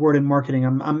the right word in marketing?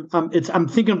 I'm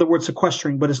thinking of the word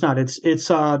sequestering, but it's not. It's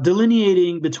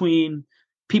delineating between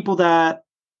people that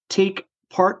take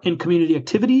part in community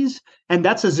activities, and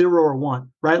that's a 0 or 1,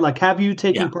 right? Like, have you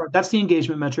taken part? That's the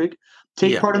engagement metric.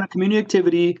 Take part in a community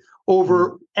activity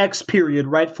over X period,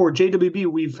 right? For JWB,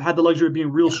 we've had the luxury of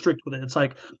being real strict with it. It's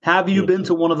like, have you been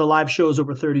to one of the live shows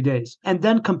over 30 days? And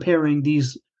then comparing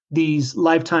these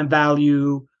lifetime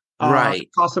value,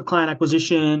 cost of client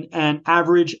acquisition, and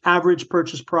average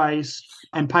purchase price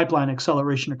and pipeline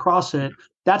acceleration across it.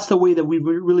 That's the way that we've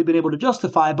really been able to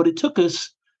justify. But it took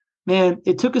us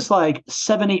like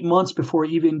 7-8 months before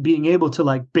even being able to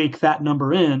like bake that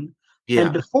number in. Yeah.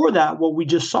 And before that, what we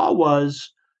just saw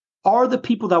was, are the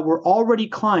people that were already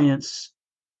clients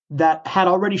that had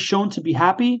already shown to be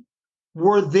happy,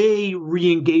 were they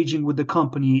re-engaging with the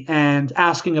company and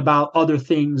asking about other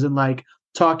things and like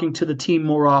talking to the team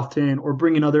more often or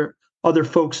bringing other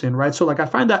folks in, right? So like I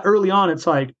find that early on, it's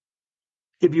like,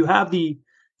 if you have the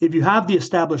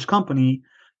established company,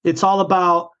 it's all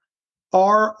about,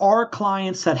 are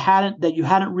clients that you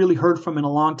hadn't really heard from in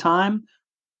a long time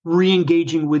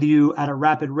re-engaging with you at a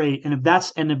rapid rate. And if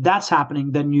that's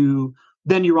happening, then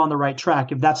you're on the right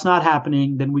track. If that's not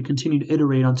happening, then we continue to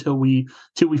iterate until we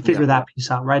figure that piece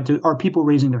out, right? Are people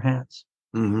raising their hands?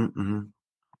 Mm-hmm, mm-hmm.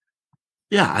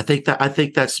 Yeah, I think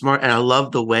that's smart. And I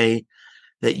love the way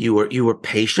that you were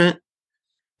patient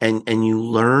and you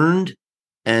learned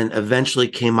and eventually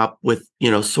came up with,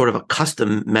 sort of a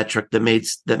custom metric that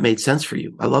made sense for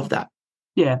you. I love that.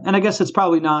 Yeah. And I guess it's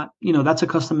probably not, that's a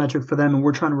custom metric for them, and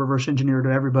we're trying to reverse engineer to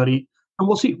everybody. And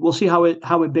we'll see how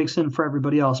it bakes in for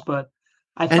everybody else. But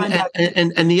I find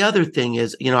and the other thing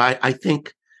is, I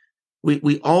think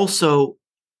we also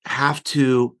have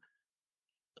to,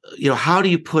 how do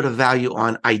you put a value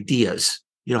on ideas?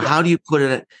 How do you put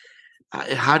it?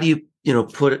 How do you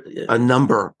put a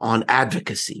number on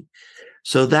advocacy?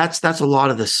 So that's a lot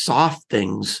of the soft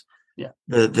things that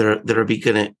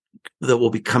will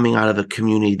be coming out of the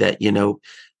community that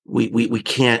we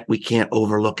can't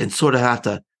overlook, and sort of have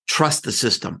to trust the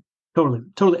system. Totally.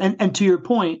 And to your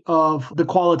point of the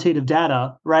qualitative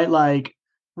data, right? Like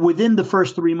within the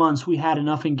first 3 months, we had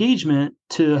enough engagement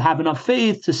to have enough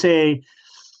faith to say,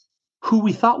 who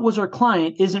we thought was our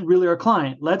client isn't really our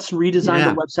client. Let's redesign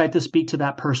the website to speak to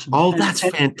that person. Oh, that's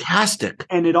fantastic.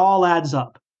 And it all adds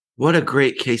up. What a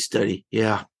great case study.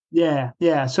 Yeah. Yeah,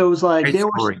 yeah. So it was like Great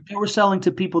story. they were selling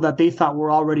to people that they thought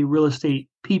were already real estate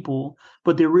people,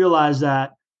 but they realized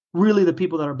that really the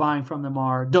people that are buying from them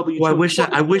are W Well, two.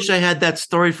 I wish I had that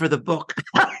story for the book.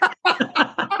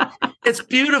 It's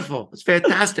beautiful. It's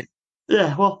fantastic.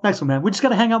 Yeah, well, next one, man. We just got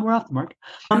to hang out more often, Mark.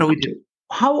 How do we do?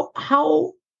 How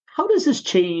does this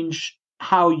change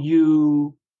how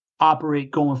you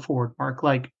operate going forward, Mark?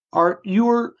 Like, are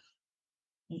you're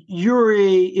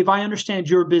a if I understand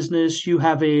your business, you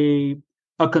have a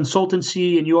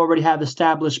consultancy and you already have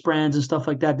established brands and stuff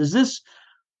like that. Does this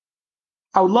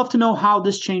I would love to know how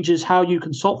this changes how you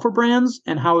consult for brands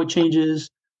and how it changes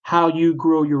how you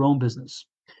grow your own business.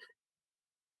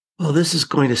 Well, this is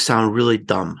going to sound really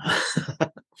dumb.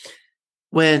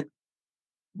 when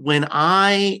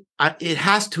it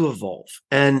has to evolve.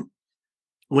 And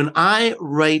when I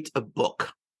write a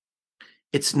book,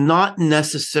 it's not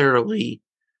necessarily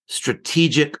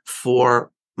strategic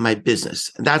for my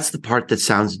business. And that's the part that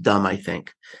sounds dumb, I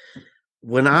think.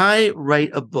 When I write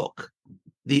a book,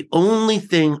 the only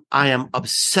thing I am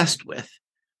obsessed with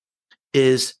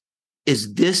is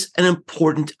this an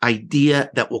important idea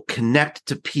that will connect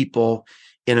to people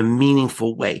in a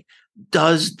meaningful way?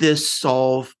 Does this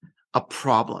solve a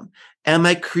problem? Am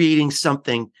I creating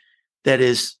something that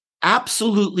is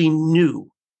absolutely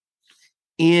new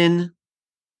in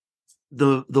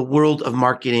the world of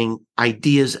marketing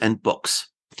ideas and books?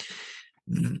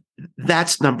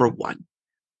 That's number one.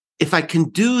 If I can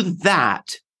do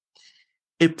that,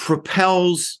 it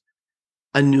propels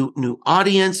a new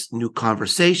audience, new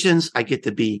conversations. I get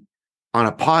to be on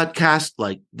a podcast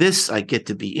like this. I get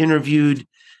to be interviewed.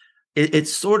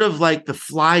 It's sort of like the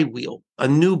flywheel. A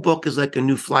new book is like a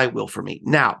new flywheel for me.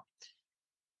 Now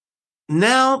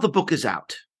the book is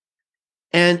out.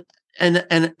 And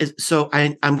so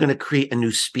I'm going to create a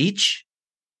new speech.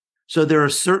 So there are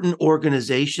certain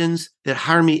organizations that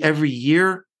hire me every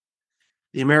year.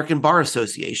 The American Bar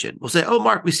Association will say, "Oh,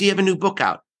 Mark, we see you have a new book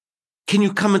out. Can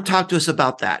you come and talk to us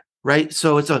about that?" Right?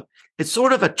 So it's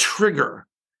sort of a trigger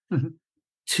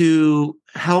to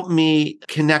help me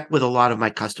connect with a lot of my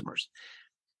customers.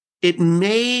 It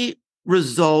may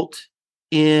result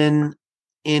in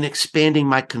expanding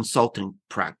my consulting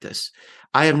practice.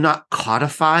 I have not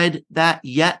codified that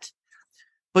yet,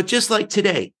 but just like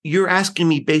today, you're asking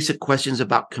me basic questions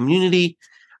about community,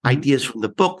 ideas from the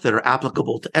book that are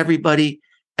applicable to everybody.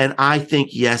 And I think,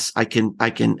 yes, I can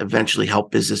eventually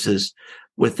help businesses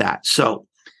with that. So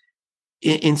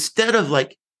instead of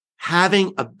like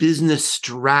having a business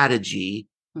strategy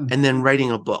and then writing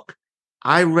a book,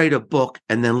 I write a book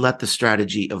and then let the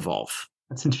strategy evolve.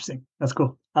 That's interesting. That's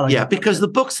cool. I like that. Because the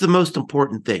book's the most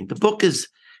important thing. The book is,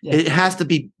 it has to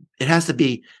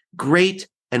be great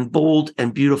and bold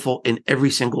and beautiful in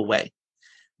every single way.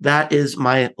 That is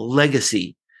my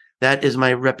legacy. That is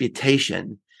my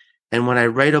reputation. And when I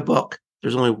write a book,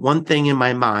 there's only one thing in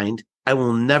my mind. I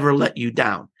will never let you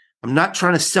down. I'm not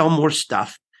trying to sell more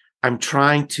stuff. I'm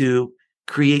trying to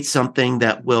create something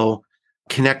that will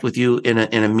connect with you in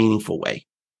a meaningful way.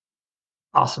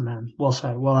 Awesome, man. Well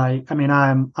said. Well, I mean,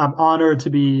 I'm honored to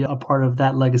be a part of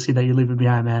that legacy that you're leaving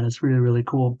behind, man. It's really, really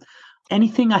cool.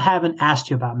 Anything I haven't asked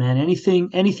you about, man? Anything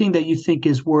that you think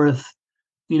is worth,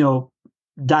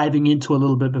 diving into a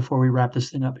little bit before we wrap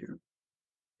this thing up here?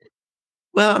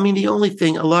 Well, I mean, the only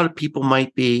thing, a lot of people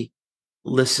might be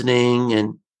listening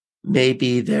and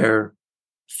maybe they're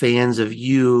fans of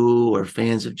you or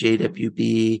fans of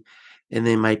JWB, and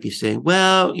they might be saying,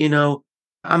 well,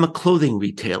 I'm a clothing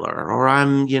retailer or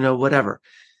I'm, whatever.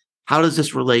 How does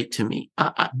this relate to me?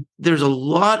 There's a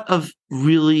lot of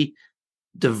really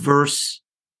diverse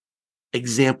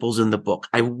examples in the book.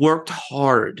 I worked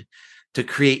hard to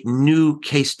create new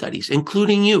case studies,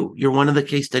 including you. You're one of the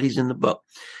case studies in the book.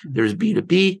 There's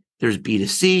B2B, there's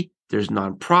B2C, there's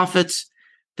nonprofits,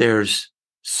 there's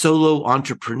solo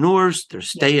entrepreneurs, there's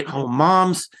stay-at-home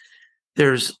moms.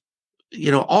 There's,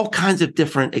 all kinds of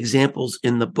different examples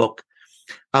in the book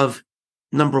of,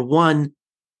 number one,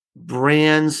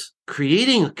 brands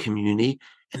creating a community.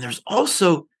 And there's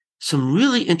also some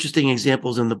really interesting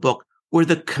examples in the book where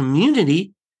the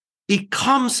community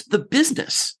becomes the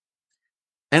business.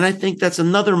 And I think that's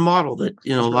another model that,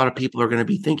 a lot of people are going to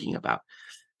be thinking about.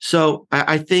 So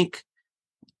I think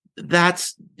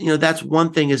that's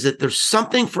one thing, is that there's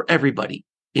something for everybody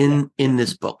in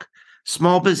this book.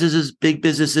 Small businesses, big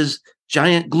businesses,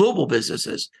 giant global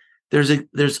businesses.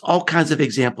 There's all kinds of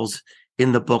examples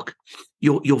in the book.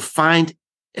 You'll find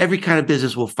every kind of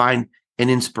business will find an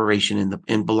inspiration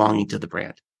in belonging to the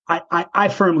brand. I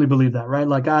firmly believe that, right?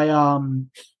 Like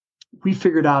we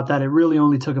figured out that it really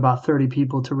only took about 30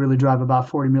 people to really drive about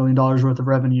 $40 million worth of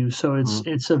revenue. So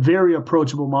it's a very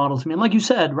approachable model to me. And like you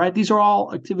said, right, these are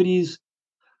all activities.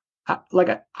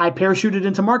 I parachuted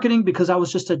into marketing because I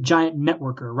was just a giant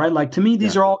networker, right? Like to me,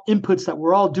 these are all inputs that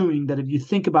we're all doing that if you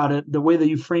think about it, the way that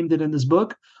you framed it in this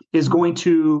book is going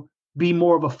to be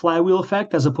more of a flywheel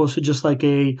effect as opposed to just like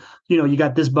you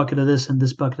got this bucket of this and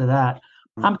this bucket of that.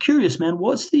 I'm curious, man,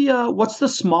 what's the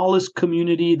smallest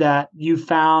community that you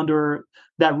found or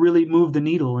that really moved the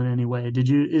needle in any way?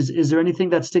 Is there anything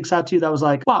that sticks out to you that was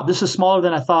like, wow, this is smaller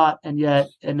than I thought, and it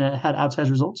had outsized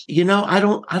results? I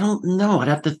don't know. I'd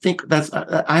have to think.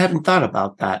 I haven't thought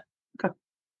about that. Okay.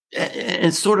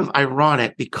 It's sort of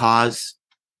ironic because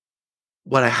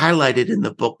what I highlighted in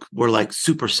the book were like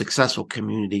super successful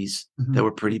communities that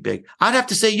were pretty big. I'd have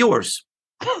to say yours.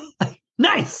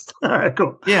 Nice. All right,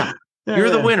 cool. Yeah.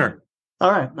 You're the winner.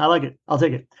 All right. I like it. I'll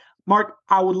take it. Mark,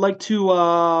 I would like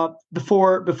to,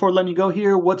 before letting you go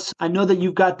here, I know that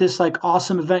you've got this like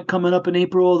awesome event coming up in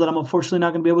April that I'm unfortunately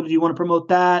not going to be able to. Do you want to promote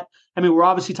that? I mean, we're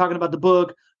obviously talking about the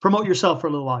book. Promote yourself for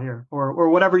a little while here or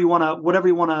whatever you want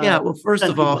to. Yeah. Well, first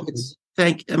of all,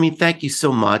 thank you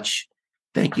so much.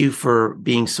 Thank you for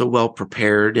being so well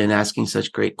prepared and asking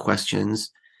such great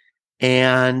questions.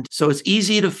 And so it's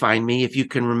easy to find me if you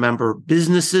can remember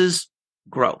Businesses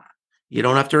Grow. You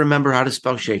don't have to remember how to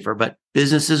spell Schaefer, but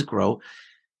Businesses Grow.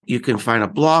 You can find a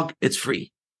blog. It's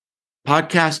free.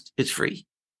 Podcast. It's free.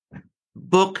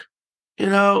 Book. It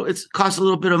costs a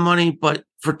little bit of money, but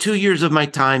for 2 years of my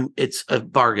time, it's a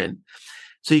bargain.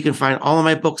 So you can find all of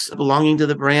my books belonging to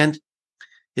the brand.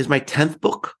 Is my 10th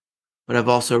book, but I've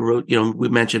also wrote, we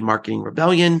mentioned Marketing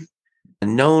Rebellion,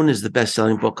 and Known is the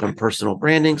best-selling book on personal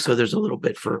branding. So there's a little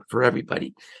bit for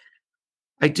everybody.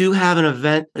 I do have an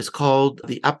event. It's called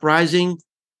The Uprising.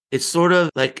 It's sort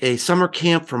of like a summer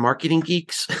camp for marketing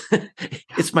geeks.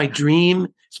 It's my dream.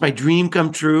 It's my dream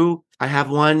come true. I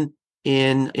have one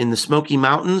in the Smoky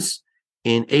Mountains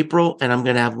in April, and I'm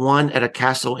going to have one at a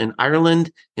castle in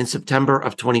Ireland in September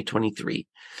of 2023.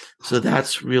 So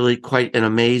that's really quite an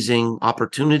amazing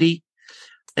opportunity.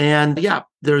 And yeah,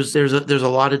 there's a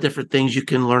lot of different things you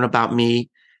can learn about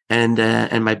me and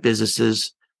my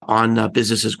businesses on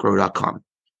businessesgrow.com.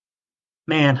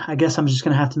 Man, I guess I'm just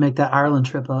going to have to make that Ireland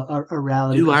trip a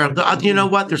reality. You know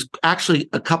what? There's actually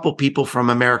a couple people from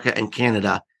America and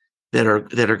Canada that are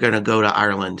going to go to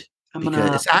Ireland. I'm going to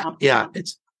put it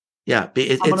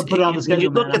on the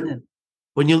schedule.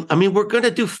 We're going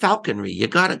to do falconry. You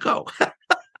got to go.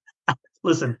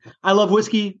 Listen, I love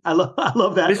whiskey. I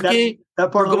love that whiskey.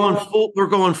 That part we're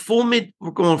going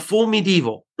full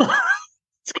medieval.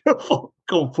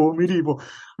 Going full medieval.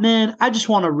 Man, I just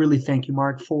want to really thank you,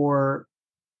 Mark, for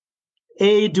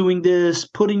doing this,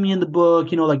 putting me in the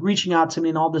book, like reaching out to me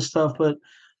and all this stuff. But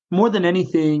more than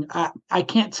anything, I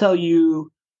can't tell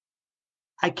you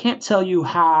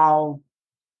how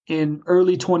in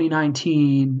early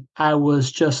 2019 I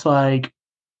was just like,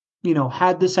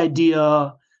 had this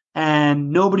idea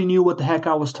and nobody knew what the heck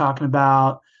I was talking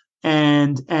about.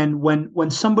 And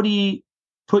when somebody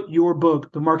put your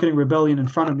book, The Marketing Rebellion, in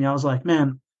front of me, I was like,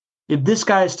 man, if this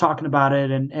guy is talking about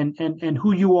it and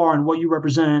who you are and what you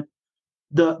represent,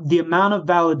 the amount of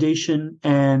validation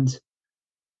and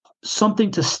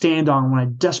something to stand on when I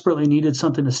desperately needed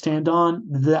something to stand on,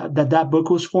 that book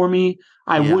was for me.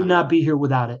 I would not be here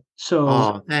without it.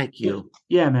 So thank you.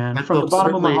 Yeah, man. From the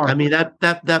bottom of my heart. I mean,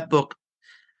 that book,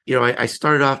 I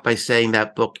started off by saying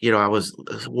that book, I was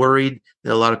worried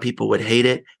that a lot of people would hate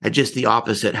it, and just the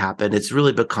opposite happened. It's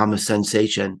really become a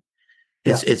sensation.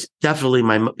 It's definitely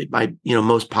my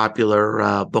most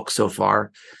popular book so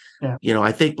far. Yeah.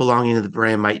 I think Belonging to the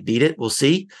Brand might beat it. We'll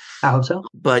see. I hope so.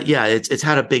 But yeah, it's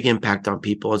had a big impact on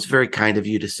people. It's very kind of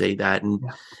you to say that.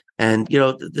 And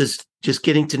this just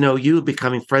getting to know you,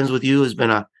 becoming friends with you has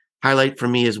been a highlight for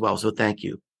me as well. So thank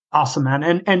you. Awesome, man.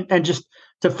 And just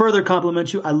to further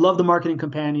compliment you, I love The Marketing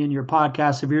Companion, your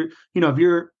podcast. If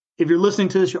you're listening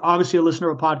to this, you're obviously a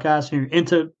listener of a podcast and you're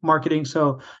into marketing.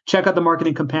 So check out The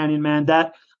Marketing Companion, man.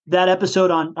 That episode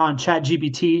on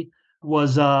ChatGPT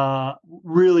was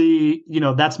really,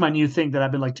 that's my new thing that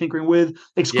I've been like tinkering with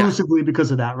exclusively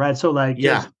because of that, right? So like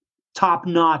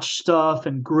top-notch stuff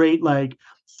and great like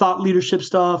thought leadership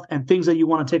stuff and things that you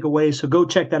want to take away. So go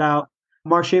check that out.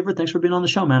 Mark Schaefer, thanks for being on the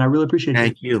show, man. I really appreciate it.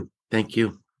 Thank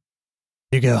you.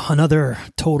 There you go. Another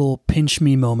total pinch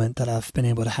me moment that I've been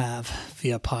able to have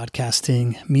via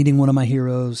podcasting, meeting one of my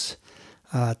heroes,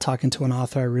 talking to an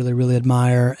author I really, really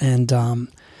admire. And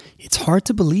it's hard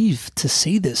to believe to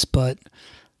say this, but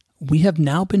we have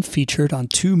now been featured on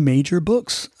 2 major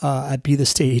books at Be The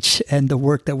Stage, and the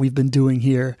work that we've been doing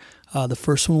here The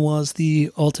first one was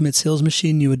The Ultimate Sales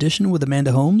Machine New Edition with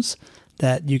Amanda Holmes,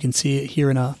 that you can see it here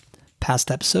in a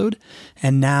past episode.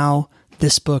 And now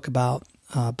this book about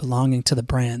belonging to the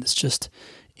brand. It's just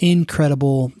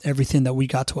incredible, everything that we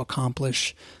got to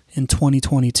accomplish in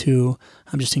 2022.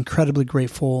 I'm just incredibly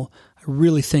grateful. I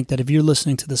really think that if you're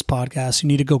listening to this podcast, you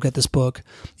need to go get this book.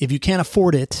 If you can't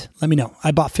afford it, let me know.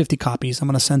 I bought 50 copies. I'm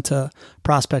going to send to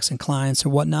prospects and clients or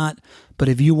whatnot. But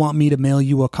if you want me to mail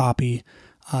you a copy,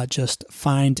 just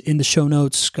find in the show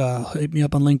notes, hit me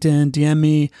up on LinkedIn, DM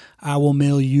me. I will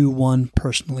mail you one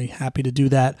personally. Happy to do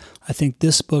that. I think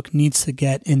this book needs to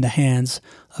get in the hands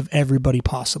of everybody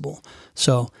possible.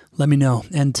 So let me know.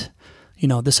 And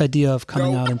this idea of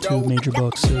coming out into major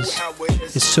books is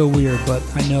so weird, but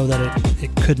I know that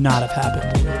it could not have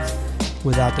happened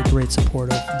without the great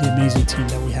support of the amazing team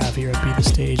that we have here at Be The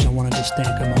Stage. I want to just thank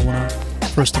them. I want to,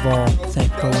 first of all,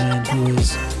 thank Bowen, who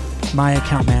is my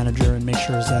account manager, and make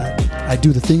sure that I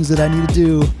do the things that I need to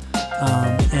do.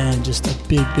 And just a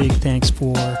big, big thanks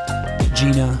for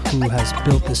Gina, who has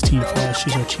built this team for us.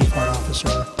 She's our Chief Heart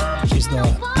Officer. She's the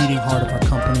beating heart of our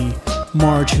company.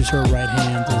 Marge, who's her right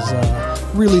hand,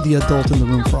 is really the adult in the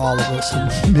room for all of us,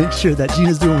 and make sure that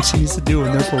Gina's doing what she needs to do,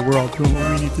 and therefore we're all doing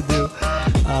what we need to do.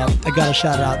 I got a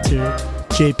shout out to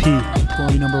JP,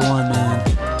 employee number one,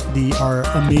 man, our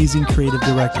amazing creative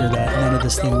director, that none of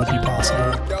this thing would be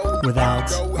possible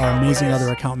without our amazing other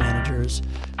account managers,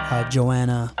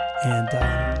 Joanna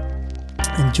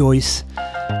and Joyce,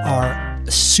 our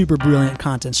super brilliant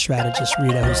content strategist,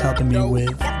 Rita, who's helping me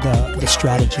with the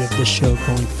strategy of this show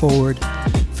going forward.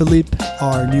 Philippe,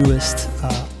 our newest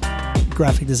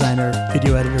graphic designer,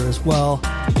 video editor as well.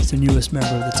 He's the newest member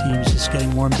of the team. He's just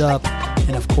getting warmed up.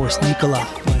 And of course, Nikola,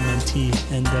 my mentee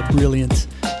and a brilliant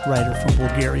writer from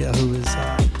Bulgaria, who is,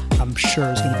 I'm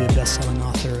sure, is going to be a best-selling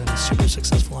author and a super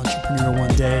successful entrepreneur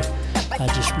one day.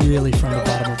 Just really, from the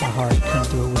bottom of my heart, couldn't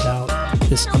do it without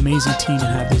this amazing team and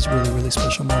have these really, really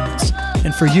special moments.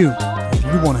 And for you, if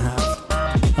you want to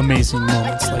have amazing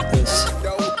moments like this,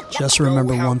 just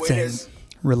remember one thing: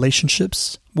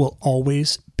 relationships will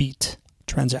always beat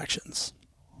transactions.